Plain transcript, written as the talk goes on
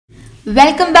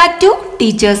Welcome back to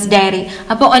Teacher's Diary.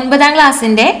 അപ്പോൾ 9ാം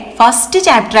ക്ലാസ്സിന്റെ first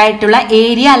chapter ആയിട്ടുള്ള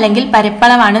ഏരിയ അല്ലെങ്കിൽ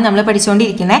പരപ്പളവാണ് നമ്മൾ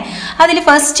പഠിച്ചുകൊണ്ടിരിക്കുന്നത്. അതിൽ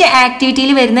ഫസ്റ്റ്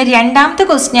ആക്ടിവിറ്റിയിൽ വരുന്ന രണ്ടാമത്തെ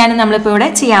ക്വസ്റ്റ്യൻ ആണ് നമ്മൾ ഇപ്പോൾ ഇവിടെ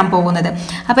ചെയ്യാൻ പോകുന്നത്.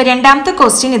 അപ്പോൾ രണ്ടാമത്തെ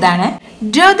ക്വസ്റ്റ്യൻ ഇതാണ്.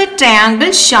 Draw the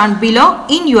triangle shown below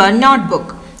in your notebook.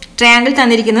 Triangle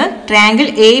തന്നിരിക്കുന്നത് triangle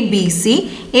A B C.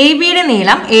 A ബിയുടെ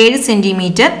നീളം 7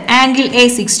 centimetre, angle A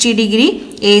 60 degree,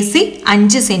 A C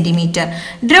 5 centimetre.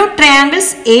 Draw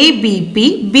triangles A B P,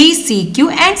 B C Q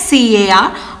and C A R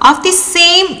of the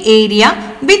same area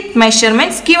with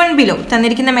measurements given below.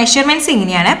 തന്നിരിക്കുന്ന measurements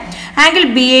ഇങ്ങനെയാണ്. Angle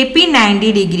B A P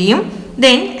 90 ഡിഗ്രിയും,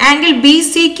 then angle B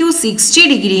C Q 60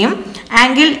 ഡിഗ്രിയും,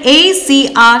 angle A C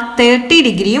R 30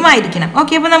 ഡിഗ്രിയും ആയിരിക്കണം.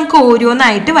 Okay, അപ്പോൾ നമുക്ക്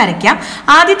ഓരോന്നായിട്ട് വരയ്ക്കാം.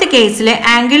 ആദ്യത്തെ കേസിൽ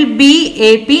angle B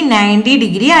A P 90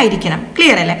 degree ആയിരിക്കണം.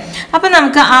 ക്ലിയർ അല്ലേ? അപ്പോൾ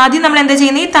നമുക്ക് ആദ്യം നമ്മൾ എന്താ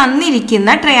ചെയ്യുന്നത്, ഈ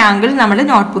തന്നിരിക്കുന്ന ട്രയാങ്കിൾ നമ്മുടെ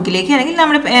നോട്ട്ബുക്കിലേക്ക് അല്ലെങ്കിൽ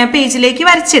നമ്മുടെ പേജിലേക്ക്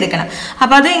വരച്ചെടുക്കണം.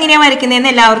 അപ്പോൾ അത് എങ്ങനെയാണ്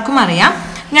വരയ്ക്കുന്നതെന്ന് എല്ലാവർക്കും അറിയാം.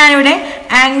 ഞാനിവിടെ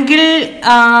angle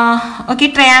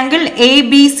triangle A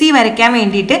B C വരയ്ക്കാൻ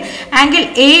വേണ്ടിയിട്ട് ആംഗിൾ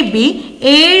എ ബി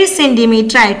 7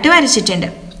 സെന്റിമീറ്റർ ആയിട്ട് വരച്ചിട്ടുണ്ട്.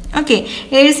 ഓക്കെ,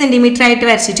 7 സെന്റിമീറ്റർ ആയിട്ട്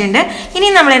വരച്ചിട്ടുണ്ട്. ഇനി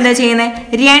നമ്മൾ എന്താ ചെയ്യുന്നത്,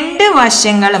 രണ്ട്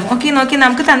വശങ്ങളും നോക്കി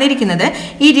നമുക്ക് തന്നിരിക്കുന്നത്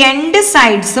ഈ രണ്ട്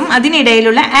സൈഡ്സും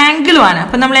അതിനിടയിലുള്ള ആംഗിളും ആണ്.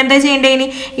 അപ്പം നമ്മൾ എന്താ ചെയ്യേണ്ടത്, ഇനി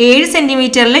 7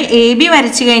 സെന്റിമീറ്ററിൽ എ ബി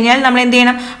വരച്ചു കഴിഞ്ഞാൽ നമ്മൾ എന്ത്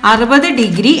ചെയ്യണം, 60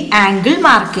 ഡിഗ്രി ആംഗിൾ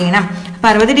മാർക്ക് ചെയ്യണം. അപ്പം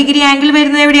 60 ഡിഗ്രി ആംഗിൾ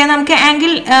വരുന്നത് എവിടെയാണ്, നമുക്ക്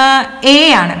ആംഗിൾ എ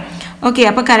ആണ്. ഓക്കെ,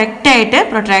 അപ്പോൾ കറക്റ്റായിട്ട്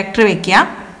പ്രൊട്രാക്ടർ വെക്കുക.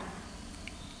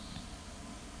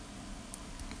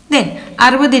 ദെൻ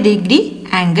 60 ഡിഗ്രി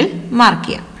ആംഗിൾ മാർക്ക്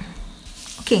ചെയ്യാം.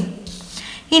 ഓക്കെ,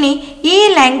 ഇനി ഈ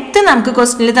ലെങ്ത് നമുക്ക്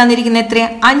ക്വസ്റ്റ്യനിൽ തന്നിരിക്കുന്നത്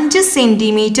എത്രയാണ്, 5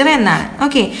 സെന്റിമീറ്റർ എന്നാണ്.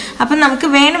 ഓക്കെ, അപ്പം നമുക്ക്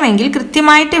വേണമെങ്കിൽ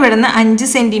കൃത്യമായിട്ട് ഇവിടുന്ന് 5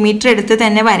 സെന്റിമീറ്റർ എടുത്ത്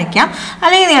തന്നെ വരയ്ക്കാം.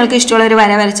 അല്ലെങ്കിൽ നിങ്ങൾക്ക് ഇഷ്ടമുള്ള ഒരു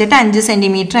വര വരച്ചിട്ട് 5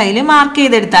 സെന്റിമീറ്റർ അതിൽ മാർക്ക്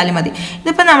ചെയ്തെടുത്താലും മതി.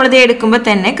 ഇതിപ്പോൾ നമ്മളിത് എടുക്കുമ്പോൾ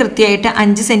തന്നെ കൃത്യമായിട്ട്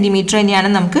 5 സെന്റിമീറ്റർ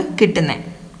തന്നെയാണ് നമുക്ക് കിട്ടുന്നത്.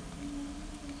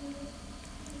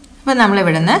 അപ്പോൾ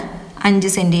നമ്മളിവിടുന്ന് 5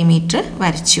 സെന്റിമീറ്റർ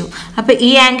വരച്ചു. അപ്പോൾ ഈ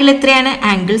ആംഗിൾ എത്രയാണ്,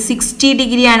 ആംഗിൾ 60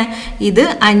 ഡിഗ്രിയാണ്. ഇത്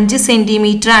 5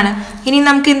 സെന്റിമീറ്റർ ആണ്. ഇനി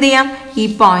നമുക്ക് എന്ത് ചെയ്യാം, ഈ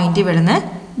പോയിന്റ് ഇവിടുന്ന്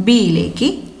ബിയിലേക്ക്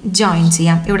ജോയിൻ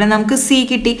ചെയ്യാം. ഇവിടെ നമുക്ക് സി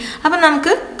കിട്ടി. അപ്പം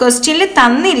നമുക്ക് ക്വസ്റ്റ്യനിൽ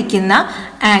തന്നിരിക്കുന്ന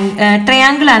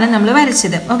ട്രയാങ്കിൾ ആണ് നമ്മൾ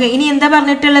വരച്ചത്. ഓക്കെ, ഇനി എന്താ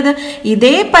പറഞ്ഞിട്ടുള്ളത്,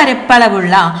 ഇതേ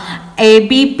പരപ്പളവുള്ള A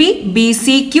B P, B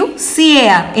C Q, C A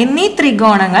R എന്നീ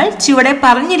ത്രികോണങ്ങൾ ചുവടെ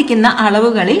പറഞ്ഞിരിക്കുന്ന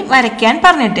അളവുകളിൽ വരയ്ക്കാൻ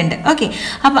പറഞ്ഞിട്ടുണ്ട്. ഓക്കെ,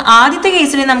 അപ്പോൾ ആദ്യത്തെ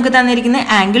കേസിൽ നമുക്ക് തന്നിരിക്കുന്ന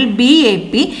angle B A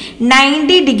P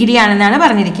 90 degree ആണെന്നാണ്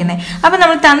പറഞ്ഞിരിക്കുന്നത്. അപ്പോൾ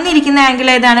നമ്മൾ തന്നിരിക്കുന്ന ആംഗിൾ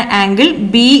ഏതാണ്, angle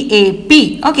B A P.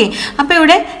 Okay, അപ്പോൾ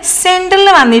ഇവിടെ സെൻട്രൽ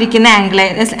വന്നിരിക്കുന്ന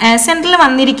സെൻട്രൽ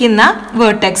വന്നിരിക്കുന്ന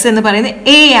വേർട്ടെക്സ് എന്ന് പറയുന്നത്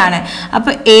എ ആണ്.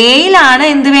 അപ്പോൾ എയിലാണ്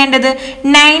എന്ത് വേണ്ടത്,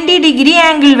 90 ഡിഗ്രി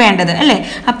ആംഗിൾ വേണ്ടത് അല്ലേ?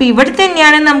 അപ്പോൾ ഇവിടെ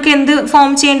തന്നെയാണ് നമുക്ക് എന്ത്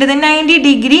ഫോം ചെയ്യേണ്ടത്, 90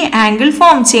 ഡിഗ്രി ആംഗിൾ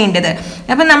ഫോം ചെയ്യേണ്ടത്.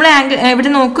 അപ്പം നമ്മൾ ആംഗിൾ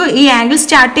ഇവിടെ നോക്കൂ, ഈ ആംഗിൾ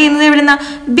സ്റ്റാർട്ട് ചെയ്യുന്നത് എവിടെ നിന്നാണ്,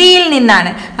 ബിയിൽ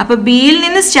നിന്നാണ്. അപ്പോൾ ബിയിൽ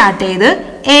നിന്ന് സ്റ്റാർട്ട് ചെയ്ത്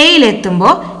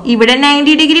എയിലെത്തുമ്പോൾ ഇവിടെ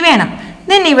 90 ഡിഗ്രി വേണം.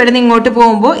 ദെൻ ഇവിടെ നിന്ന് ഇങ്ങോട്ട്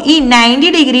പോകുമ്പോൾ ഈ 90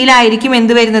 ഡിഗ്രിയിലായിരിക്കും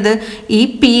എന്ത് വരുന്നത്, ഈ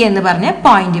പി എന്ന് പറഞ്ഞ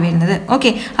പോയിന്റ് വരുന്നത്. ഓക്കെ,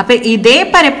 അപ്പോൾ ഇതേ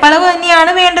പരപ്പളവ്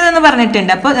തന്നെയാണ് വേണ്ടതെന്ന്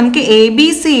പറഞ്ഞിട്ടുണ്ട്. അപ്പോൾ നമുക്ക് എ ബി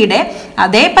സിയുടെ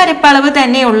അതേ പരപ്പളവ്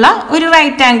തന്നെയുള്ള ഒരു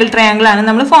റൈറ്റ് ആംഗിൾ ട്രയാങ്കിൾ ആണ്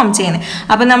നമ്മൾ ഫോം ചെയ്യുന്നത്.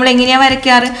 അപ്പം നമ്മൾ എങ്ങനെയാണ്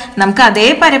വരയ്ക്കാറ്, നമുക്ക് അതേ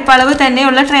പരപ്പളവ്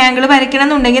തന്നെയുള്ള ട്രയാങ്കിൾ വരയ്ക്കണം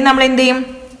എന്നുണ്ടെങ്കിൽ നമ്മൾ എന്ത് ചെയ്യും,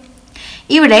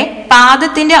 ഇവിടെ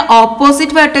പാദത്തിന്റെ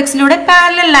ഓപ്പോസിറ്റ് വെർട്ടെക്സിലൂടെ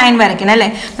പാരലൽ ലൈൻ വരയ്ക്കണം അല്ലേ?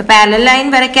 അപ്പോൾ പാരലൽ ലൈൻ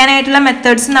വരയ്ക്കാനായിട്ടുള്ള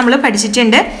മെത്തേഡ്സ് നമ്മൾ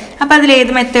പഠിച്ചിട്ടുണ്ട്. അപ്പോൾ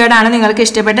അതിലേത് മെത്തേഡാണ് നിങ്ങൾക്ക്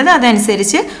ഇഷ്ടപ്പെട്ടത്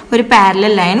അതനുസരിച്ച് ഒരു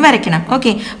പാരലൽ ലൈൻ വരയ്ക്കണം.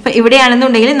 ഓക്കെ, അപ്പോൾ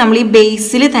ഇവിടെയാണെന്നുണ്ടെങ്കിൽ നമ്മൾ ഈ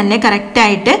ബേസിൽ തന്നെ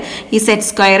കറക്റ്റായിട്ട് ഈ സെറ്റ്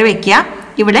സ്ക്വയർ വെക്കുക.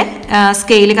 ഇവിടെ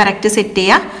സ്കെയിൽ കറക്റ്റ് സെറ്റ്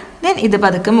ചെയ്യുക. ദെൻ ഇത്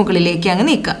പതുക്കെ മുകളിലേക്ക് അങ്ങ്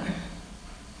നീക്കുക.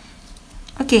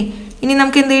 ഓക്കെ, ഇനി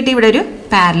നമുക്ക് എന്ത് കിട്ടി, ഇവിടെ ഒരു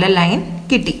പാരലൽ ലൈൻ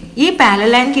കിട്ടി. ഈ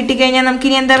പാരലൽ ലൈൻ കിട്ടിക്കഴിഞ്ഞാൽ നമുക്ക്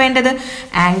ഇനി എന്താ വേണ്ടത്,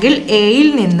 ആംഗിൾ എയിൽ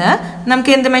നിന്ന്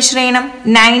നമുക്ക് എന്ത് മെഷർ ചെയ്യണം,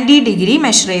 90 ഡിഗ്രി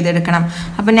മെഷർ ചെയ്തെടുക്കണം.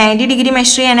 അപ്പോൾ 90 ഡിഗ്രി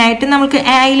മെഷർ ചെയ്യാനായിട്ട് നമുക്ക്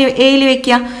എയിൽ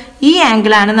വെക്കുക. ഈ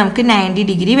ആംഗിളാണ് നമുക്ക് 90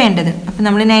 ഡിഗ്രി വേണ്ടത്. അപ്പോൾ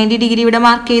നമ്മൾ 90 ഡിഗ്രി ഇവിടെ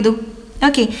മാർക്ക് ചെയ്തു.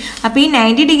 ഓക്കെ, അപ്പോൾ ഈ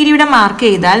 90 ഡിഗ്രി ഇവിടെ മാർക്ക്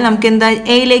ചെയ്താൽ നമുക്ക് എന്താ,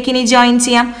 എയിലേക്ക് ഇനി ജോയിൻ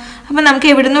ചെയ്യാം. അപ്പോൾ നമുക്ക്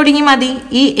എവിടെ നിന്ന് തുടങ്ങി മതി,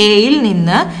 ഈ എയിൽ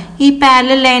നിന്ന് ഈ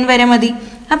പാരലൽ ലൈൻ വരെ മതി.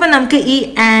 അപ്പം നമുക്ക് ഈ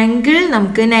ആംഗിൾ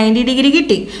നമുക്ക് 90 ഡിഗ്രി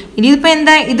കിട്ടി. ഇതിപ്പോൾ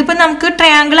എന്താ, ഇതിപ്പോൾ നമുക്ക്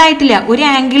ട്രയാങ്കിൾ ആയിട്ടില്ല, ഒരു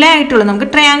ആംഗിളേ ആയിട്ടുള്ളൂ, നമുക്ക്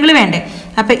ട്രയാങ്കിൾ വേണ്ടേ.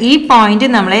 അപ്പം ഈ പോയിന്റ്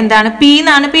നമ്മൾ എന്താണ്, പി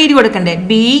എന്നാണ് പേര് കൊടുക്കേണ്ടത്,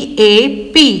 ബി എ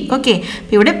പി. ഓക്കെ,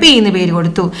 ഇവിടെ പി എന്ന് പേര്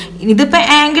കൊടുത്തു. ഇതിപ്പോൾ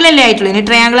ആംഗിൾ അല്ലേ ആയിട്ടുള്ളൂ, ഇനി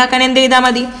ട്രയാങ്കിൾ ആക്കാൻ എന്ത് ചെയ്താൽ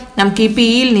മതി, നമുക്ക് ഈ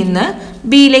പിയിൽ നിന്ന്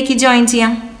ബിയിലേക്ക് ജോയിൻ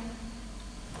ചെയ്യാം.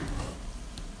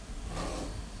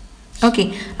 ഓക്കെ,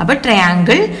 അപ്പോൾ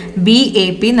ട്രയാങ്കിൾ ബി എ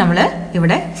പി നമ്മൾ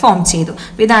ഇവിടെ ഫോം ചെയ്തു.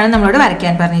 അപ്പോൾ ഇതാണ് നമ്മളോട്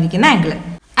വരയ്ക്കാൻ പറഞ്ഞിരിക്കുന്ന ആംഗിൾ.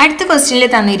 അടുത്ത ക്വസ്റ്റ്യനിൽ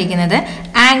തന്നിരിക്കുന്നത്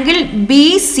angle B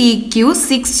C Q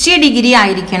 60 degree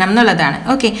ആയിരിക്കണം എന്നുള്ളതാണ്.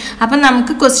 ഓക്കെ, അപ്പം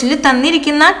നമുക്ക് ക്വസ്റ്റ്യനിൽ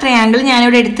തന്നിരിക്കുന്ന ട്രയാങ്കിൾ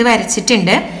ഞാനിവിടെ എടുത്ത്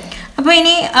വരച്ചിട്ടുണ്ട്. അപ്പോൾ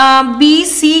ഇനി ബി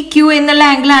സി ക്യു എന്നുള്ള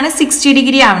ആംഗിളാണ് 60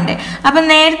 ഡിഗ്രി ആവണ്ടേ. അപ്പം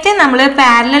നേരത്തെ നമ്മൾ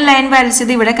പാരലൽ ലൈൻ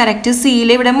വരച്ചത് ഇവിടെ കറക്റ്റ്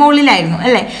സിയിൽ ഇവിടെ മുകളിലായിരുന്നു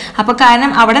അല്ലേ. അപ്പോൾ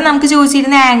കാരണം അവിടെ നമുക്ക്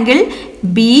ചോദിച്ചിരുന്ന ആംഗിൾ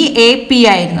ബി എ പി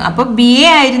ആയിരുന്നു. അപ്പോൾ ബി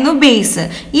എ ആയിരുന്നു ബേസ്.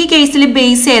 ഈ കേസിൽ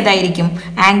ബേസ് ഏതായിരിക്കും?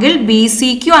 ആംഗിൾ ബി സി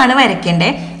ക്യു ആണ്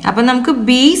വരയ്ക്കേണ്ടത്. അപ്പം നമുക്ക്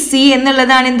ബി സി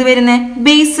എന്നുള്ളതാണ് എന്ത് വരുന്നത്?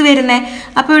 ബേസ് വരുന്നത്.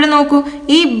 അപ്പോൾ ഇവിടെ നോക്കൂ,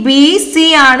 ഈ ബി സി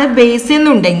ആണ് ബേസ്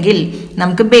എന്നുണ്ടെങ്കിൽ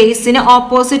നമുക്ക് ബേസിന്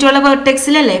ഓപ്പോസിറ്റ് ഉള്ള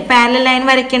വെർട്ടെക്സിലല്ലേ പാരലൽ ലൈൻ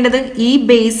വരയ്ക്കേണ്ടത്. ഈ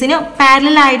ബേസിന്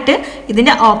പാരലൽ ആയിട്ട്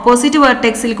ഇതിന്റെ ഓപ്പോസിറ്റ്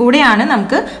വെർട്ടെക്സിൽ കൂടെയാണ്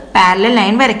നമുക്ക് പാരലൽ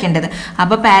ലൈൻ വരയ്ക്കേണ്ടത്.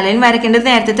 അപ്പോൾ പാരലൽ ലൈൻ വരയ്ക്കേണ്ടത്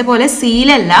നേരത്തെ പോലെ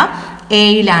സിയിലല്ല,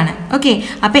 എയിലാണ്. ഓക്കെ,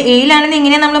 അപ്പൊ എയിലാണെന്ന്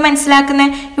എങ്ങനെയാണ് നമ്മൾ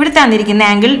മനസ്സിലാക്കുന്നത്? ഇവിടെ തന്നിരിക്കുന്ന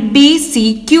ആംഗിൾ ബി സി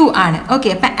ക്യു ആണ്. ഓക്കെ,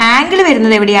 അപ്പൊ ആംഗിൾ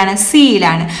വരുന്നത് എവിടെയാണ്?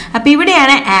 സിയിലാണ്. അപ്പൊ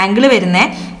ഇവിടെയാണ് ആംഗിൾ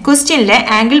വരുന്നത്. ക്വസ്റ്റ്യനിലെ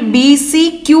ആംഗിൾ ബി സി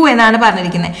ക്യു എന്നാണ്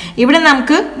പറഞ്ഞിരിക്കുന്നത്. ഇവിടെ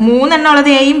നമുക്ക് 3 എണ്ണം ഉള്ളത്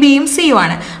എയും ബിയും സിയും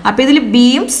ആണ്. അപ്പൊ ഇതിൽ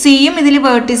ബിയും സിയും ഇതിൽ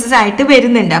വേർട്ടീസസ് ആയിട്ട്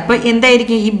വരുന്നുണ്ട്. അപ്പൊ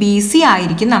എന്തായിരിക്കും? ഈ ബി സി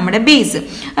ആയിരിക്കും നമ്മുടെ ബേസ്.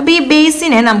 അപ്പൊ ഈ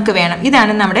ബേസിനെ നമുക്ക് വേണം.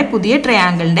 ഇതാണ് നമ്മുടെ പുതിയ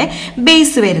ട്രയാങ്കിളിന്റെ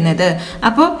ബേസ് വരുന്നത്.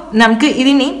 അപ്പോൾ നമുക്ക്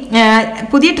ഇതിനി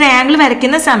പുതിയ ട്രയാങ്കിൾ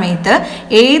വരയ്ക്കുന്ന സമയത്ത്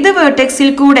ഏത്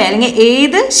വേർട്ടെക്സിൽ കൂടെ അല്ലെങ്കിൽ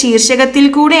ഏത് ശീർഷകത്തിൽ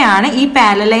കൂടെയാണ് ഈ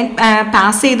പാരലൽ ലൈൻ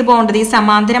പാസ് ചെയ്ത് പോകേണ്ടത്, ഈ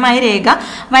സമാന്തരമായ രേഖ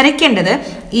വരയ്ക്കേണ്ടത്?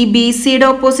 ഈ ബി സിയുടെ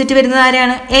ഓപ്പോസിറ്റ് വരുന്നത്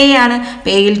ആരാണ്? എ ആണ്.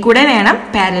 എയിൽ കൂടെ വേണം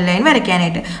പാരലൽ ലൈൻ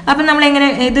വരയ്ക്കാനായിട്ട്. അപ്പം നമ്മൾ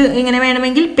ഇങ്ങനെ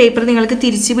വേണമെങ്കിൽ പേപ്പർ നിങ്ങൾക്ക്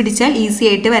തിരിച്ചു പിടിച്ചാൽ ഈസി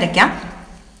ആയിട്ട് വരയ്ക്കാം.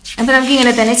 അപ്പോൾ നമുക്ക്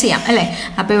ഇങ്ങനെ തന്നെ ചെയ്യാം അല്ലേ.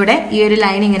 അപ്പോൾ ഇവിടെ ഈ ഒരു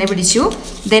ലൈൻ ഇങ്ങനെ പിടിച്ചു.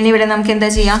 ദെൻ ഇവിടെ നമുക്ക് എന്താ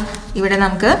ചെയ്യാം? ഇവിടെ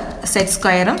നമുക്ക് സെറ്റ്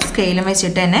സ്ക്വയറും സ്കെയിലും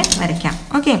വെച്ചിട്ട് തന്നെ വരയ്ക്കാം.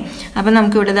 ഓക്കെ, അപ്പോൾ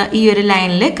നമുക്ക് ഇവിടെ ഈ ഒരു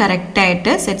ലൈനിൽ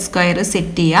കറക്റ്റായിട്ട് സെറ്റ് സ്ക്വയർ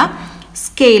സെറ്റ് ചെയ്യുക.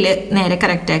 സ്കെയില് നേരെ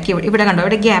കറക്റ്റാക്കി ഇവിടെ കണ്ടോ,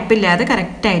 ഇവിടെ ഗ്യാപ്പ് ഇല്ലാതെ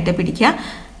കറക്റ്റായിട്ട് പിടിക്കുക.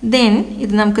 ദെൻ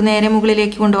ഇത് നമുക്ക് നേരെ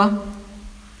മുകളിലേക്ക് കൊണ്ടുപോകാം.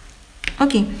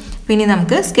 ഓക്കെ, പിന്നെ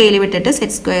നമുക്ക് സ്കെയിൽ വിട്ടിട്ട്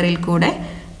സെറ്റ് സ്ക്വയറിൽ കൂടെ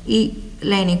ഈ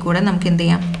ലൈനിൽ കൂടെ നമുക്ക് എന്ത്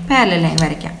ചെയ്യാം? പാരലൽ ലൈൻ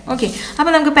വരയ്ക്കാം. ഓക്കെ,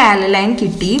 അപ്പോൾ നമുക്ക് പാരലൽ ലൈൻ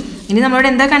കിട്ടി. ഇനി നമ്മളോട്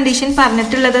എന്താ കണ്ടീഷൻ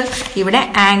പറഞ്ഞിട്ടുള്ളത്? ഇവിടെ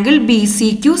angle B C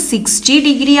Q 60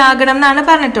 degree ആകണം എന്നാണ്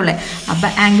പറഞ്ഞിട്ടുള്ളത്. അപ്പം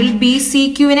ആംഗിൾ ബി സി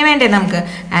ക്യുവിന് വേണ്ടേ നമുക്ക്?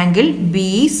 ആംഗിൾ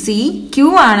ബി സി ക്യു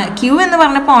ആണ്. ക്യു എന്ന്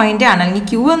പറഞ്ഞ പോയിന്റ് ആണ്, അല്ലെങ്കിൽ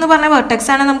ക്യു എന്ന് പറഞ്ഞ വെർട്ടെക്സ്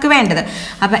ആണ് നമുക്ക് വേണ്ടത്.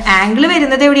 അപ്പം ആംഗിൾ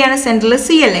വരുന്നത് എവിടെയാണ്? സെൻട്രൽ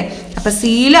സി അല്ലേ. അപ്പം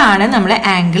സിയിലാണ് നമ്മൾ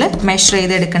ആംഗിൾ മെഷർ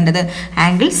ചെയ്തെടുക്കേണ്ടത്.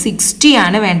 ആംഗിൾ 60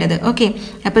 ആണ് വേണ്ടത്. ഓക്കെ,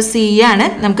 അപ്പോൾ സി ആണ്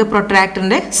നമുക്ക്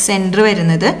പ്രൊട്രാക്ടറിൻ്റെ സെൻറ്റർ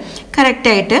വരുന്നത്.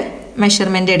 കറക്റ്റായിട്ട്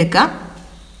മെഷർമെൻ്റ് എടുക്കാം.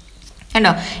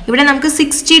 കണ്ടോ, ഇവിടെ നമുക്ക്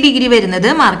 60 ഡിഗ്രി വരുന്നത്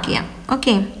മാർക്ക് ചെയ്യാം.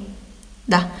 ഓക്കെ,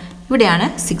 ദാ ഇവിടെയാണ്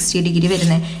 60 ഡിഗ്രി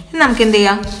വരുന്നത്. നമുക്ക് എന്ത്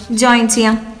ചെയ്യാം? ജോയിൻ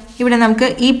ചെയ്യാം. ഇവിടെ നമുക്ക്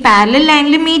ഈ പാരലൽ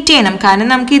ലൈനിൽ മീറ്റ് ചെയ്യണം. കാരണം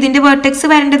നമുക്ക് ഇതിൻ്റെ വെർട്ടെക്സ്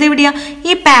വരേണ്ടത് എവിടെയാണ്?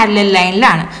 ഈ പാരലൽ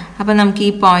ലൈനിലാണ്. അപ്പോൾ നമുക്ക്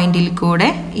ഈ പോയിന്റിൽ കൂടെ,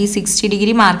 ഈ 60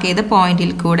 ഡിഗ്രി മാർക്ക് ചെയ്ത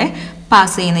പോയിന്റിൽ കൂടെ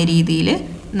പാസ് ചെയ്യുന്ന രീതിയിൽ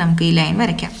നമുക്ക് ഈ ലൈൻ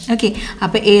വരയ്ക്കാം. ഓക്കെ,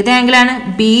 അപ്പോൾ ഏത് ആംഗിളാണ്?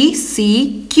 B C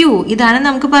Q. ഇതാണ്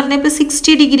നമുക്ക് പറഞ്ഞ ഇപ്പോൾ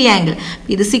 60 ഡിഗ്രി ആംഗിൾ.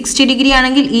 ഇത് 60 ഡിഗ്രി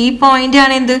ആണെങ്കിൽ ഈ പോയിന്റ്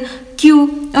ആണ് എന്ത്? ക്യു.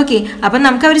 ഓക്കെ, അപ്പം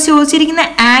നമുക്ക് അവർ ചോദിച്ചിരിക്കുന്ന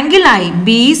ആംഗിളായി,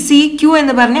 ബി സി ക്യു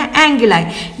എന്ന് പറഞ്ഞ ആംഗിളായി.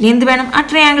 ഇനി എന്ത് വേണം? ആ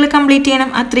ട്രയാംഗിൾ കംപ്ലീറ്റ് ചെയ്യണം.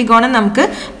 ആ ത്രികോണം നമുക്ക്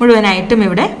മുഴുവനായിട്ടും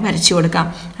ഇവിടെ വരച്ചു കൊടുക്കാം.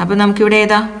 അപ്പം നമുക്കിവിടെ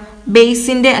ഏതാ?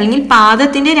 ബേസിൻ്റെ അല്ലെങ്കിൽ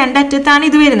പാദത്തിൻ്റെ രണ്ടറ്റത്താണ്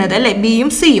ഇത് വരുന്നത് അല്ലേ,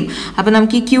 ബിയും സിയും. അപ്പം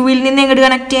നമുക്ക് ഈ ക്യൂവിൽ നിന്ന് എങ്ങോട്ട്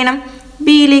കണക്ട് ചെയ്യണം?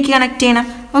 ബിയിലേക്ക് കണക്ട് ചെയ്യണം.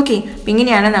 ഓക്കെ, അപ്പം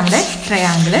ഇങ്ങനെയാണ് നമ്മുടെ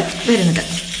ട്രയാംഗിൾ വരുന്നത്.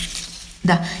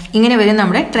 ഇതാ ഇങ്ങനെ വരും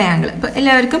നമ്മുടെ ട്രയാംഗിൾ. അപ്പോൾ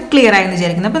എല്ലാവർക്കും ക്ലിയർ ആയെന്ന്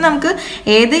വിചാരിക്കുന്നു. അപ്പോൾ നമുക്ക്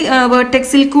ഏത്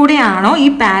വേർട്ടെക്സിൽ കൂടെയാണോ ഈ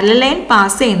പാരലൽ ലൈൻ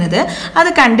പാസ് ചെയ്യുന്നത് അത്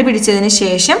കണ്ടുപിടിച്ചതിന്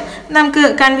ശേഷം നമുക്ക്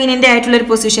കൺവീനിയൻ്റ് ആയിട്ടുള്ളൊരു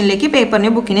പൊസിഷനിലേക്ക്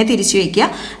പേപ്പറിനെ ബുക്കിനെ തിരിച്ചു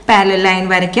വയ്ക്കുക, പാരലൽ ലൈൻ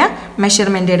വരയ്ക്കുക,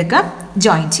 മെഷർമെൻ്റ് എടുക്കുക,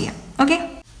 ജോയിൻ ചെയ്യാം. ഓക്കെ,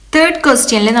 തേർഡ്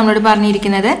ക്വസ്റ്റ്യനിൽ നമ്മളോട്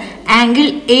പറഞ്ഞിരിക്കുന്നത് angle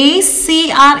A C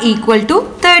R equal to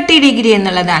 30 degree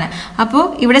എന്നുള്ളതാണ്. അപ്പോൾ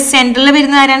ഇവിടെ സെൻട്രൽ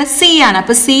വരുന്ന ആരാണ്? സി ആണ്.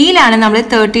 അപ്പോൾ സിയിലാണ് നമ്മൾ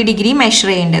 30 ഡിഗ്രി മെഷർ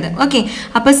ചെയ്യേണ്ടത്. ഓക്കെ,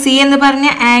 അപ്പോൾ സി എന്ന് പറഞ്ഞ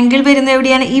ആംഗിൾ വരുന്നത്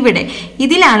എവിടെയാണ്? ഇവിടെ.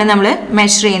 ഇതിലാണ് നമ്മൾ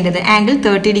മെഷർ ചെയ്യേണ്ടത്, ആംഗിൾ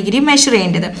 30 ഡിഗ്രി മെഷർ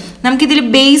ചെയ്യേണ്ടത്. നമുക്കിതിൽ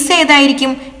ബേസ്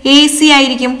ഏതായിരിക്കും? എ സി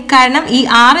ആയിരിക്കും. കാരണം ഈ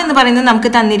ആർ എന്ന് പറയുന്നത് നമുക്ക്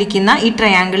തന്നിരിക്കുന്ന ഈ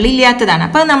ട്രയാംഗിളിൽ ഇല്ലാത്തതാണ്.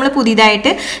 അപ്പോൾ നമ്മൾ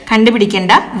പുതിയതായിട്ട്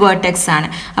കണ്ടുപിടിക്കേണ്ട വേർട്ടെക്സ് ആണ്.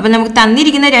 അപ്പോൾ നമുക്ക്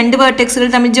തന്നിരിക്കുന്ന രണ്ട് വേർട്ടെക്സുകൾ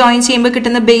തമ്മിൽ ജോയിൻ ചെയ്യുമ്പോൾ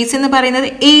കിട്ടുന്ന ബേസ് എന്ന് പറയുന്നത്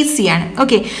എ സി ആണ്.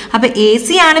 ഓക്കെ, അപ്പോൾ എ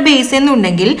സി ആണ് ബേസ്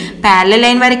എന്നുണ്ടെങ്കിൽ പാരലൽ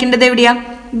ലൈൻ വരയ്ക്കേണ്ടത് എവിടെയാ?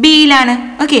 ബിയിലാണ്.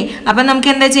 ഓക്കെ, അപ്പം നമുക്ക്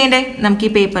എന്താ ചെയ്യേണ്ടത്? നമുക്ക്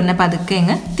ഈ പേപ്പറിനെ പതുക്കെ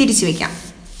അങ്ങ് തിരിച്ചു വെക്കാം.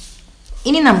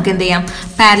 ഇനി നമുക്ക് എന്ത് ചെയ്യാം?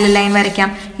 പാരലൽ ലൈൻ വരയ്ക്കാം.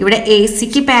 ഇവിടെ എ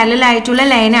സിക്ക് പാരലൽ ആയിട്ടുള്ള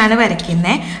ലൈനാണ്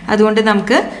വരയ്ക്കുന്നത്. അതുകൊണ്ട്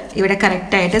നമുക്ക് ഇവിടെ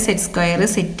കറക്റ്റായിട്ട് സെറ്റ് സ്ക്വയർ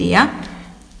സെറ്റ് ചെയ്യാം.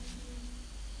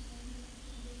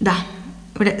 ദാ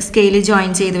ഇവിടെ സ്കെയിൽ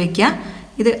ജോയിൻ ചെയ്ത് വെക്കുക.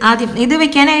 ഇത്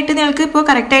വെക്കാനായിട്ട് നിങ്ങൾക്ക് ഇപ്പോൾ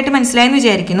കറക്റ്റായിട്ട് മനസ്സിലായെന്ന്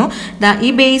വിചാരിക്കുന്നു. ദാ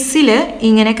ഈ ബേസിൽ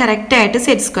ഇങ്ങനെ കറക്റ്റായിട്ട്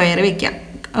സെറ്റ് സ്ക്വയർ വെക്കാം.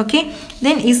 ഓക്കെ,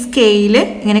 ദെൻ ഈ സ്കെയിൽ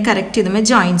ഇങ്ങനെ കറക്റ്റ് ഇതുമ്പോൾ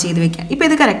ജോയിൻ ചെയ്ത് വെക്കാം. ഇപ്പോൾ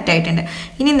ഇത് കറക്റ്റായിട്ടുണ്ട്.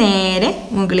 ഇനി നേരെ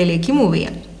മുകളിലേക്ക് മൂവ്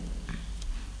ചെയ്യാം.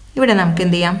 ഇവിടെ നമുക്ക്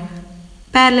എന്ത് ചെയ്യാം?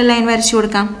 പാരലൽ ലൈൻ വരച്ചു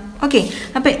കൊടുക്കാം. ഓക്കെ,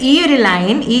 അപ്പോൾ ഈ ഒരു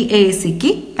ലൈൻ ഈ എ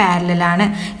സിക്ക് പാരലലാണ്.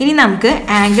 ഇനി നമുക്ക്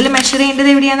ആംഗിൾ മെഷർ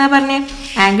ചെയ്യേണ്ടത് എവിടെയാണെന്നാണ് പറഞ്ഞത്?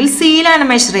 ആംഗിൾ സിയിലാണ്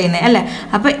മെഷർ ചെയ്യുന്നത് അല്ലേ?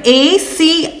 അപ്പോൾ എ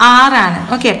സി ആർ ആണ്.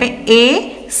 ഓക്കെ, അപ്പം എ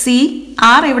സി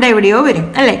ആർ ഇവിടെ എവിടെയോ വരും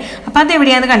അല്ലേ? അപ്പം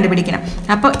അതെവിടെയാണെന്ന് കണ്ടുപിടിക്കണം.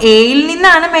 അപ്പോൾ എയിൽ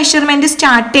നിന്നാണ് മെഷർമെൻറ്റ്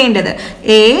സ്റ്റാർട്ട് ചെയ്യേണ്ടത്.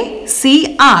 A C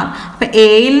R. അപ്പം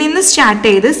എയിൽ നിന്ന് സ്റ്റാർട്ട്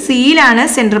ചെയ്ത് സിയിലാണ്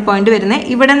സെൻറ്റർ പോയിന്റ് വരുന്നത്.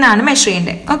 ഇവിടെ നിന്നാണ് മെഷർ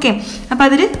ചെയ്യേണ്ടത്. ഓക്കെ, അപ്പോൾ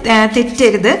അതിൽ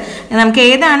തെറ്റരുത്. നമുക്ക്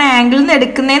ഏതാണ് ആംഗിളിൽ നിന്ന്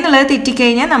എടുക്കുന്നതെന്നുള്ളത്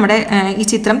തെറ്റിക്കഴിഞ്ഞാൽ നമ്മുടെ ഈ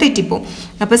ചിത്രം തെറ്റിപ്പോവും.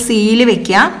 അപ്പോൾ സിയിൽ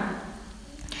വെക്കുക.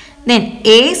 ദെൻ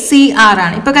എ സി ആർ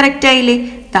ആണ്. ഇപ്പോൾ കറക്റ്റ് ആയില്ലേ?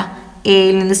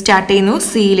 എയിൽ നിന്ന് സ്റ്റാർട്ട് ചെയ്യുന്നു,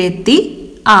 സിയിലെത്തി,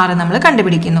 ആറ് നമ്മൾ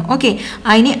കണ്ടുപിടിക്കുന്നു. ഓക്കെ,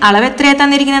 അതിന് അളവ് എത്രയാണ്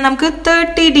തന്നിരിക്കുന്നത്? നമുക്ക്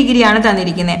 30 ഡിഗ്രിയാണ്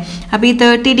തന്നിരിക്കുന്നത്. അപ്പോൾ ഈ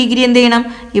 30 ഡിഗ്രി എന്ത് ചെയ്യണം?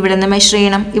 ഇവിടെ നിന്ന് മെഷർ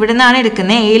ചെയ്യണം. ഇവിടെ നിന്നാണ്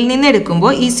എടുക്കുന്നത്. എയിൽ നിന്ന്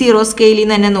എടുക്കുമ്പോൾ ഈ 0 സ്കെയിലിൽ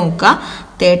നിന്ന് തന്നെ നോക്കുക,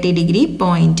 30 ഡിഗ്രി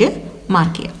പോയിന്റ്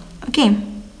മാർക്ക് ചെയ്യാം. ഓക്കെ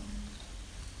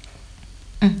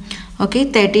ഓക്കെ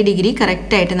 30 ഡിഗ്രി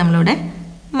കറക്റ്റായിട്ട് നമ്മളിവിടെ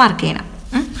മാർക്ക് ചെയ്യണം.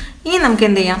 ഇനി നമുക്ക്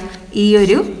എന്ത് ചെയ്യാം? ഈ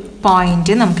ഒരു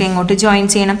പോയിന്റ് നമുക്ക് എങ്ങോട്ട് ജോയിൻ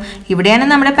ചെയ്യണം? ഇവിടെയാണ്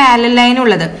നമ്മുടെ പാരലൽ ലൈൻ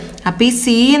ഉള്ളത്. അപ്പോൾ ഈ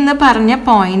സി എന്ന് പറഞ്ഞ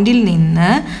പോയിന്റിൽ നിന്ന്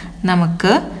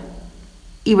നമുക്ക്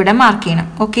ഇവിടെ മാർക്ക് ചെയ്യണം.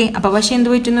 ഓക്കെ, അപ്പോൾ പക്ഷേ എന്ത്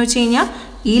പറ്റുമെന്ന് വെച്ച് കഴിഞ്ഞാൽ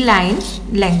ഈ ലൈൻ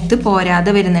ലെങ്ത്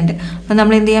പോരാതെ വരുന്നുണ്ട്. അപ്പോൾ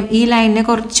നമ്മൾ എന്ത് ചെയ്യാം? ഈ ലൈനിനെ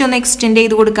കുറച്ചൊന്ന് എക്സ്റ്റെൻഡ്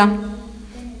ചെയ്ത് കൊടുക്കാം.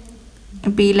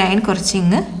 അപ്പോൾ ഈ ലൈൻ കുറച്ച്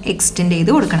ഇങ്ങ് എക്സ്റ്റെൻഡ്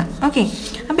ചെയ്ത് കൊടുക്കണം. ഓക്കെ,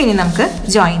 അപ്പോൾ ഇനി നമുക്ക്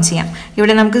ജോയിൻ ചെയ്യാം.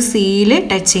 ഇവിടെ നമുക്ക് സിയിൽ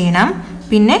ടച്ച് ചെയ്യണം.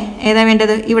 പിന്നെ ഏതാ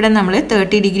വേണ്ടത്? ഇവിടെ നമ്മൾ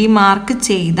 30 ഡിഗ്രി മാർക്ക്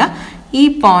ചെയ്ത ഈ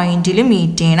പോയിന്റിൽ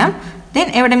മീറ്റ് ചെയ്യണം. ദെൻ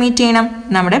എവിടെ മീറ്റ് ചെയ്യണം?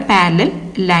 നമ്മുടെ പാരലൽ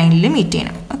ലൈനിൽ മീറ്റ്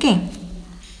ചെയ്യണം. ഓക്കെ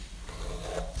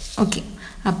ഓക്കെ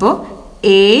അപ്പോൾ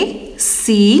എ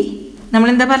സി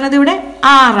നമ്മളെന്താ പറഞ്ഞത്? ഇവിടെ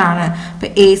ആറാണ്. അപ്പോൾ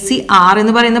എ സി ആർ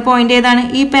എന്ന് പറയുന്ന പോയിന്റ് ഏതാണ്?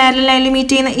 ഈ പാരലൽ ലൈനിൽ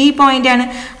മീറ്റ് ചെയ്യുന്ന ഈ പോയിന്റ് ആണ്.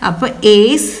 അപ്പോൾ എ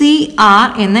സി ആർ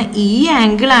എന്ന ഈ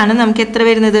ആംഗിളാണ് നമുക്ക് എത്ര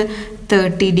വരുന്നത്?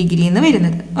 30 ഡിഗ്രി എന്ന്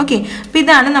വരുന്നത്. ഓക്കെ, അപ്പോൾ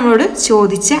ഇതാണ് നമ്മളോട്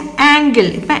ചോദിച്ച ആംഗിൾ.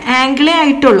 ഇപ്പം ആംഗിളേ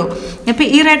ആയിട്ടുള്ളൂ. അപ്പോൾ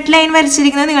ഈ റെഡ് ലൈൻ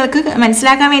വരച്ചിരിക്കുന്നത് നിങ്ങൾക്ക്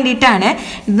മനസ്സിലാക്കാൻ വേണ്ടിയിട്ടാണ്.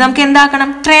 ഇത് നമുക്ക് എന്താക്കണം?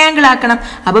 ട്രയാങ്കിൾ ആക്കണം.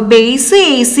 അപ്പോൾ ബേസ്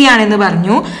എ സി ആണെന്ന്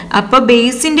പറഞ്ഞു. അപ്പോൾ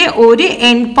ബേസിൻ്റെ ഒരു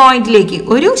എൻഡ് പോയിന്റിലേക്ക്,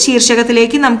 ഒരു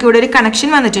ശീർഷകത്തിലേക്ക് നമുക്ക് ഇവിടെ ഒരു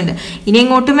കണക്ഷൻ വന്നിട്ടുണ്ട്. ഇനി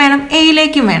എങ്ങോട്ടും വേണം?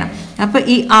 എയിലേക്കും വേണം. അപ്പോൾ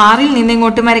ഈ ആറിൽ നിന്ന്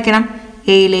എങ്ങോട്ടും വരയ്ക്കണം?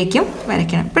 എയിലേക്കും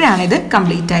വരയ്ക്കണം. ഇപ്പോഴാണ് ഇത്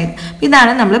കംപ്ലീറ്റ് ആയത്.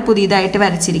 ഇതാണ് നമ്മൾ പുതിയതായിട്ട്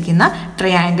വരച്ചിരിക്കുന്ന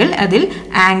ട്രയാങ്കിൾ. അതിൽ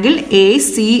ആംഗിൾ എ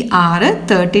സി ആർ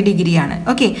 30 ഡിഗ്രിയാണ്.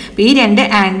 ഓക്കെ, അപ്പോൾ ഈ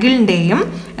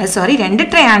രണ്ട്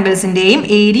ട്രയാങ്കിൾസിൻ്റെയും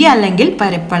ഏരിയ അല്ലെങ്കിൽ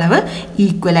പരപ്പളവ്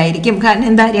ഈക്വൽ ആയിരിക്കും. കാരണം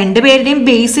എന്താ? രണ്ടുപേരുടെയും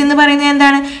ബേസ് എന്ന് പറയുന്നത്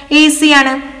എന്താണ്? എ സി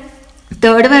ആണ്.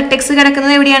 തേർഡ് വെർട്ടെക്സ്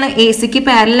കിടക്കുന്നത് എവിടെയാണ്? എ സിക്ക്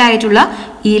പാരലൽ ആയിട്ടുള്ള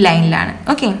ഈ ലൈനിലാണ്.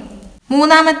 ഓക്കെ,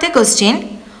 മൂന്നാമത്തെ ക്വസ്റ്റ്യൻ.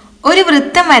 ഒരു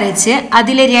വൃത്തം വരച്ച്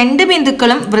അതിലെ 2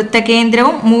 ബിന്ദുക്കളും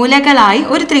വൃത്തകേന്ദ്രവും മൂലകളായി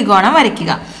ഒരു ത്രികോണം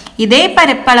വരയ്ക്കുക. ഇതേ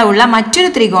പരപ്പളവുള്ള മറ്റൊരു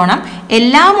ത്രികോണം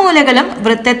എല്ലാ മൂലകളും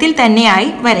വൃത്തത്തിൽ തന്നെയായി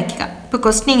വരയ്ക്കുക. ഇപ്പോൾ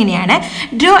ക്വസ്റ്റ്യൻ ഇങ്ങനെയാണ്: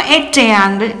 draw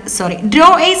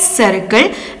A circle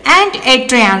and A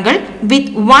triangle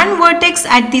with 1 vertex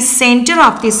at the center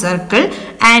of the circle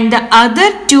and the other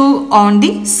 2 on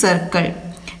the circle.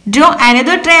 Draw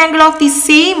another triangle of the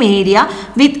same area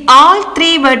with all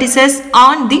 3 vertices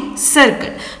on the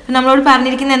circle. നമ്മളോട്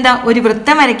പറഞ്ഞിരിക്കുന്നത് എന്താ? ഒരു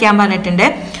വൃത്തം വരയ്ക്കാൻ പറഞ്ഞിട്ടുണ്ട്.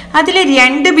 അതിലെ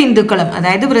 2 ബിന്ദുക്കളും,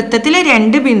 അതായത് വൃത്തത്തിലെ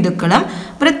 2 ബിന്ദുക്കളും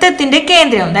വൃത്തത്തിന്റെ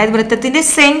കേന്ദ്രവും, അതായത് വൃത്തത്തിന്റെ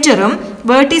സെന്ററും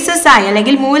വേർട്ടിസസ് ആയി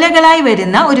അല്ലെങ്കിൽ മൂലകളായി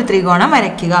വരുന്ന ഒരു ത്രികോണം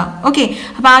വരയ്ക്കുക. ഓക്കെ,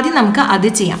 അപ്പോൾ ആദ്യം നമുക്ക് അത്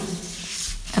ചെയ്യാം.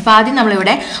 അപ്പോൾ ആദ്യം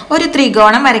നമ്മളിവിടെ ഒരു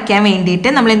ത്രികോണം വരയ്ക്കാൻ വേണ്ടിയിട്ട്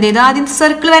നമ്മൾ എന്ത് ചെയ്തു? ആദ്യം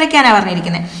സർക്കിൾ വരയ്ക്കാനാണ്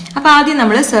പറഞ്ഞിരിക്കുന്നത്. അപ്പോൾ ആദ്യം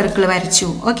നമ്മൾ സർക്കിൾ വരച്ചു.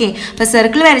 ഓക്കെ, അപ്പോൾ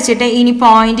സർക്കിൾ വരച്ചിട്ട് ഇനി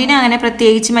പോയിന്റിന് അങ്ങനെ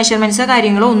പ്രത്യേകിച്ച് മെഷർമെൻറ്റ്സോ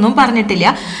കാര്യങ്ങളോ ഒന്നും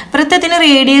പറഞ്ഞിട്ടില്ല. വൃത്തത്തിന്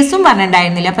റേഡിയസും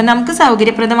പറഞ്ഞിട്ടുണ്ടായിരുന്നില്ല. അപ്പം നമുക്ക്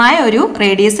സൗകര്യപ്രദമായ ഒരു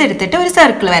റേഡിയസ് എടുത്തിട്ട് ഒരു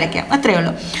സർക്കിൾ വരയ്ക്കാം, അത്രയേ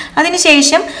ഉള്ളൂ.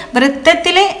 അതിനുശേഷം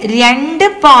വൃത്തത്തിലെ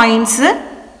 2 പോയിന്റ്സ്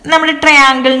നമ്മുടെ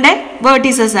ട്രയാങ്കിളിൻ്റെ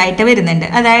വേർട്ടിസസ് ആയിട്ട് വരുന്നുണ്ട്.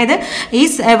 അതായത് ഈ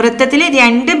വൃത്തത്തിലെ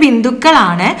 2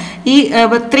 ബിന്ദുക്കളാണ് ഈ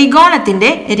ത്രികോണത്തിൻ്റെ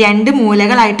 2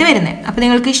 മൂലകളായിട്ട് വരുന്നത്. അപ്പോൾ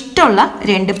നിങ്ങൾക്ക് ഇഷ്ടമുള്ള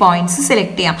 2 പോയിന്റ്സ്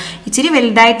സെലക്ട് ചെയ്യാം. ഇച്ചിരി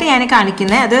വലുതായിട്ട് ഞാൻ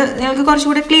കാണിക്കുന്നത് അത് നിങ്ങൾക്ക്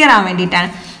കുറച്ചുകൂടെ ക്ലിയർ ആവാൻ വേണ്ടിയിട്ടാണ്.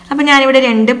 അപ്പോൾ ഞാനിവിടെ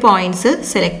 2 പോയിന്റ്സ്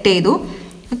സെലക്ട് ചെയ്തു.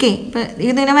 ഓക്കെ, ഇപ്പോൾ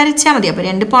ഇതിങ്ങനെ വരച്ചാൽ മതി. അപ്പോൾ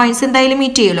 2 പോയിന്റ്സ് എന്തായാലും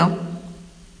മീറ്റ് ചെയ്യുമല്ലോ.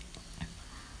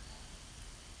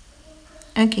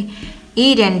 ഓക്കെ, ഈ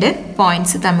 2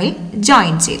 പോയിന്റ്സ് തമ്മിൽ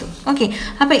ജോയിൻ ചെയ്തു. ഓക്കെ,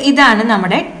 അപ്പോൾ ഇതാണ്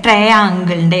നമ്മുടെ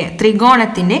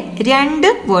ത്രികോണത്തിൻ്റെ 2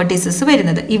 വേർട്ടിസസ്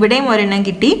വരുന്നത്. ഇവിടെയും ഒരെണ്ണം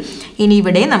കിട്ടി, ഇനി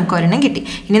ഇവിടെയും നമുക്ക് ഒരെണ്ണം കിട്ടി.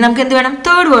 ഇനി നമുക്ക് എന്ത് വേണം?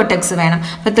 തേർഡ് വേർട്ടെക്സ് വേണം.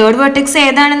 അപ്പോൾ തേർഡ് വേർട്ടെക്സ്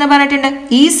ഏതാണെന്ന് പറഞ്ഞിട്ടുണ്ട്?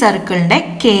 ഈ സർക്കിളിൻ്റെ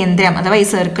കേന്ദ്രം അഥവാ ഈ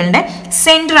സർക്കിളിൻ്റെ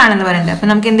സെൻറ്റർ ആണെന്ന് പറഞ്ഞിട്ടുണ്ട്.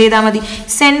 അപ്പോൾ നമുക്ക് എന്ത് ചെയ്താൽ മതി?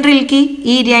 സെൻറ്ററിലേക്ക്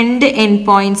ഈ 2 എൻഡ്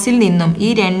പോയിന്റ്സിൽ നിന്നും,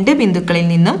 ഈ 2 ബിന്ദുക്കളിൽ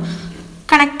നിന്നും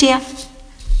കണക്ട് ചെയ്യാം.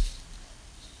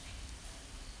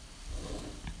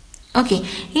 ഓക്കെ,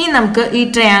 ഇനി നമുക്ക് ഈ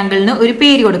ട്രയാങ്കിളിന് ഒരു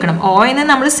പേര് കൊടുക്കണം. ഒ എന്ന്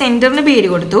നമ്മൾ സെന്ററിന് പേര്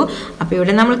കൊടുത്തു. അപ്പോൾ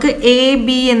ഇവിടെ നമുക്ക് എ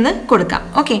ബി എന്ന് കൊടുക്കാം.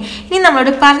 ഓക്കെ, ഇനി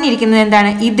നമ്മളോട് പറഞ്ഞിരിക്കുന്നത്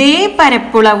എന്താണ്? ഇതേ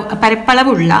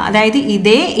പരപ്പളവുള്ള, അതായത്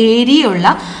ഇതേ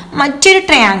ഏരിയയുള്ള മറ്റൊരു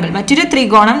ട്രയാങ്കിൾ, മറ്റൊരു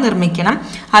ത്രികോണം നിർമ്മിക്കണം.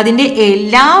 അതിൻ്റെ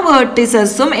എല്ലാ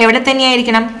വേർട്ടിസസും എവിടെ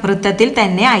തന്നെയായിരിക്കണം? വൃത്തത്തിൽ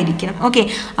തന്നെ ആയിരിക്കണം. ഓക്കെ,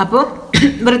 അപ്പോൾ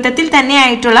വൃത്തത്തിൽ തന്നെ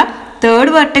ആയിട്ടുള്ള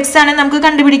തേർഡ് വെർട്ടെക്സ് ആണ് നമുക്ക്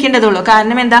കണ്ടുപിടിക്കേണ്ടതുള്ളൂ.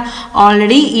 കാരണം എന്താ?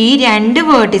 ഓൾറെഡി ഈ രണ്ട്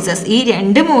വേർട്ടിസസ്, ഈ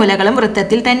രണ്ട് മൂലകളും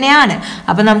വൃത്തത്തിൽ തന്നെയാണ്.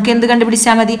 അപ്പം നമുക്ക് എന്ത്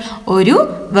കണ്ടുപിടിച്ചാൽ മതി? ഒരു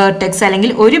വെർട്ടെക്സ്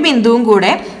അല്ലെങ്കിൽ ഒരു ബിന്ദുവും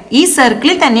കൂടെ ഈ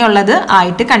സർക്കിളിൽ തന്നെ ഉള്ളത്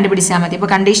ആയിട്ട് കണ്ടുപിടിച്ചാൽ മതി.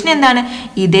 അപ്പോൾ കണ്ടീഷൻ എന്താണ്?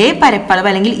 ഇതേ പരപ്പളവ്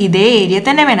അല്ലെങ്കിൽ ഇതേ ഏരിയ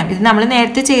തന്നെ വേണം. ഇത് നമ്മൾ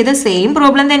നേരത്തെ ചെയ്ത സെയിം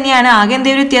പ്രോബ്ലം തന്നെയാണ്. ആകെ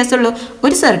എന്തെങ്കിലും വ്യത്യാസമുള്ളൂ,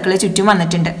 ഒരു സർക്കിൾ ചുറ്റും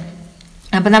വന്നിട്ടുണ്ട്.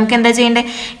 അപ്പം നമുക്ക് എന്താ ചെയ്യേണ്ടത്?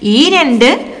 ഈ രണ്ട്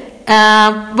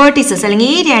വേർട്ടിസസ് അല്ലെങ്കിൽ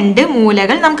ഈ രണ്ട്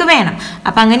മൂലകൾ നമുക്ക് വേണം.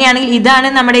 അപ്പം അങ്ങനെയാണെങ്കിൽ ഇതാണ്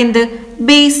നമ്മുടെ എന്ത്?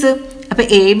 ബേസ്. അപ്പം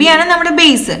എ ബി ആണ് നമ്മുടെ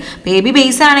ബേസ്. എ ബി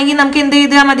ബേസ് ആണെങ്കിൽ നമുക്ക് എന്ത്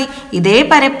ചെയ്താൽ മതി? ഇതേ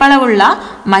പരപ്പളവുള്ള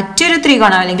മറ്റൊരു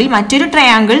ത്രികോണം അല്ലെങ്കിൽ മറ്റൊരു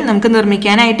ട്രയാങ്കിൾ നമുക്ക്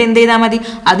നിർമ്മിക്കാനായിട്ട് എന്ത് ചെയ്താൽ മതി?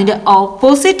 അതിൻ്റെ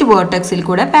ഓപ്പോസിറ്റ് വേർട്ടെക്സിൽ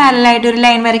കൂടെ പാരലായിട്ട് ഒരു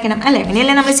ലൈൻ വരയ്ക്കണം, അല്ലേ?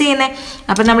 അങ്ങനെയല്ലേ നമ്മൾ ചെയ്യുന്നത്.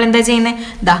 അപ്പം നമ്മൾ എന്താ ചെയ്യുന്നത്?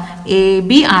 ദാ എ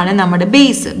ബി ആണ് നമ്മുടെ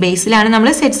ബേസ്. ബേസിലാണ്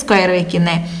നമ്മൾ സെറ്റ് സ്ക്വയർ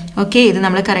വയ്ക്കുന്നത്. ഓക്കെ, ഇത്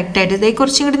നമ്മൾ കറക്റ്റായിട്ട് ഇതേ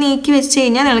കുറച്ചും കൂടി നീക്കി വെച്ച്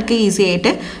കഴിഞ്ഞാൽ നിങ്ങൾക്ക് ഈസി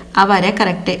ആയിട്ട് ആ വര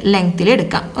കറക്റ്റ് ലെങ്ത്തിൽ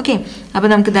എടുക്കാം. ഓക്കെ, അപ്പോൾ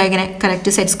നമുക്ക് ഇതാ ഇങ്ങനെ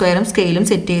കറക്റ്റ് സെറ്റ് സ്ക്വയറും സ്കെയിലും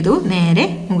സെറ്റ് ചെയ്തു, നേരെ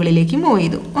മുകളിലേക്ക് മൂവ്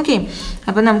ചെയ്തു. ഓക്കെ,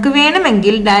 അപ്പോൾ നമുക്ക്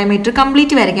വേണമെങ്കിൽ ഡയമീറ്റർ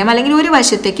കംപ്ലീറ്റ് വരയ്ക്കാം, അല്ലെങ്കിൽ ഒരു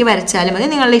വശത്തേക്ക് വരച്ചാലും മതി.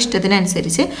 നിങ്ങളുടെ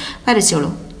ഇഷ്ടത്തിനനുസരിച്ച്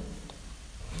വരച്ചോളൂ.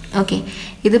 ഓക്കെ,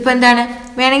 ഇതിപ്പോൾ എന്താണ്?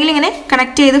 വേണമെങ്കിൽ ഇങ്ങനെ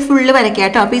കണക്ട് ചെയ്ത് ഫുള്ള് വരയ്ക്കാം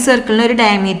കേട്ടോ. അപ്പോൾ ഈ സർക്കിളിന് ഒരു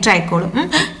ഡയമീറ്റർ ആയിക്കോളും.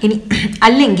 ഇനി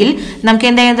അല്ലെങ്കിൽ നമുക്ക്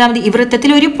എന്താ ചെയ്താൽ മതി? ഈ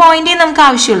വൃത്തത്തിൽ ഒരു പോയിന്റേ നമുക്ക്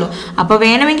ആവശ്യമുള്ളൂ. അപ്പോൾ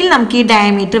വേണമെങ്കിൽ നമുക്ക് ഈ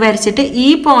ഡയമീറ്റർ വരച്ചിട്ട് ഈ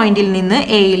പോയിന്റിൽ നിന്ന്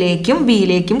എയിലേക്കും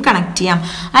ബിയിലേക്കും കണക്ട് ചെയ്യാം.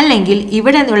 അല്ലെങ്കിൽ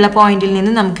ഇവിടെ ഉള്ള പോയിന്റിൽ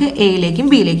നിന്ന് നമുക്ക് എയിലേക്കും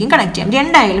ബിയിലേക്കും കണക്ട് ചെയ്യാം.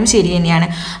 രണ്ടായാലും ശരി തന്നെയാണ്.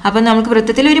 അപ്പോൾ നമുക്ക്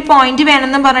വൃത്തത്തിൽ ഒരു പോയിന്റ്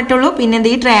വേണമെന്ന് പറഞ്ഞിട്ടുള്ളൂ. പിന്നെ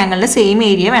എന്താ? ഈ ട്രയാങ്കിളിൻ്റെ സെയിം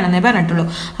ഏരിയ വേണമെന്നേ പറഞ്ഞിട്ടുള്ളൂ.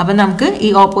 അപ്പോൾ നമുക്ക്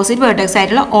ഈ ഓപ്പോസിറ്റ് വേർട്ടെക്സ്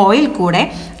ആയിട്ടുള്ള ഓയിൽ കൂടെ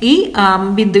ഈ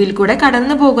ബിന്ദുവിൽ കൂടെ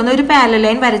കടന്നു പോകുന്ന ഒരു പാരലൽ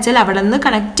ലൈൻ വരച്ചാൽ അവിടെ നിന്ന്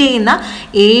കണക്ട് ചെയ്യുന്ന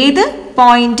ഏത്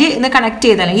പോയിന്റ് എന്ന് കണക്ട്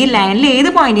ചെയ്താൽ ഈ ലൈനിൽ ഏത്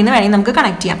പോയിന്റിൽ നിന്ന് വേണമെങ്കിൽ നമുക്ക്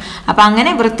കണക്ട് ചെയ്യാം. അപ്പം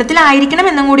അങ്ങനെ വൃത്തത്തിലായിരിക്കണം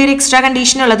എന്നും കൂടി ഒരു എക്സ്ട്രാ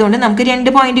കണ്ടീഷൻ ഉള്ളതുകൊണ്ട് നമുക്ക്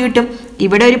 2 പോയിന്റ് കിട്ടും.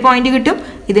 ഇവിടെ ഒരു പോയിന്റ് കിട്ടും,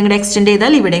 ഇതും കൂടെ എക്സ്റ്റെൻഡ്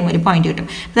ചെയ്താൽ ഇവിടെയും ഒരു പോയിന്റ് കിട്ടും.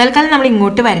 തൽക്കാലം നമ്മൾ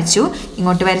ഇങ്ങോട്ട് വരച്ചു.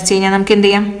 ഇങ്ങോട്ട് വരച്ചു കഴിഞ്ഞാൽ നമുക്ക് എന്ത്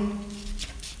ചെയ്യാം?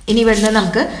 ഇനി ഇവിടുന്ന്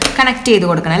നമുക്ക് കണക്ട് ചെയ്ത്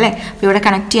കൊടുക്കണം, അല്ലേ? അപ്പോൾ ഇവിടെ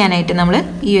കണക്ട് ചെയ്യാനായിട്ട് നമ്മൾ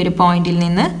ഈ ഒരു പോയിന്റിൽ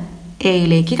നിന്ന്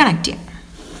എയിലേക്ക് കണക്ട് ചെയ്യാം.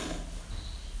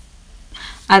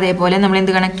 അതേപോലെ നമ്മൾ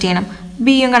എന്ത് കണക്ട് ചെയ്യണം?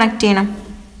 ബിയും കണക്ട് ചെയ്യണം.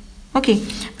 ഓക്കെ,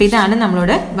 അപ്പോൾ ഇതാണ്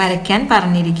നമ്മളോട് വരയ്ക്കാൻ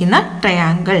പറഞ്ഞിരിക്കുന്ന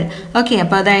ട്രയാങ്കിൾ. ഓക്കെ,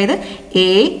 അപ്പോൾ അതായത്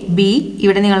എ ബി,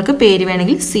 ഇവിടെ നിങ്ങൾക്ക് പേര്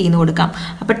വേണമെങ്കിൽ സി എന്ന് കൊടുക്കാം.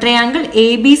 അപ്പോൾ ട്രയാങ്കിൾ എ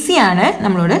ബി സി ആണ്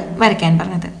നമ്മളോട് വരയ്ക്കാൻ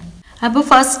പറഞ്ഞത്. അപ്പോൾ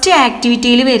ഫസ്റ്റ്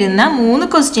ആക്ടിവിറ്റിയിൽ വരുന്ന 3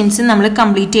 ക്വസ്റ്റ്യൻസ് നമ്മൾ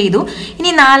കംപ്ലീറ്റ് ചെയ്തു.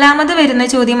 ഇനി 4ാമത് വരുന്ന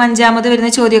ചോദ്യം, 5ാമത് വരുന്ന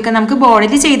ചോദ്യമൊക്കെ നമുക്ക്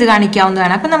ബോർഡിൽ ചെയ്ത്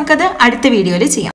കാണിക്കാവുന്നതാണ്. അപ്പോൾ നമുക്കത് അടുത്ത വീഡിയോയിൽ ചെയ്യാം.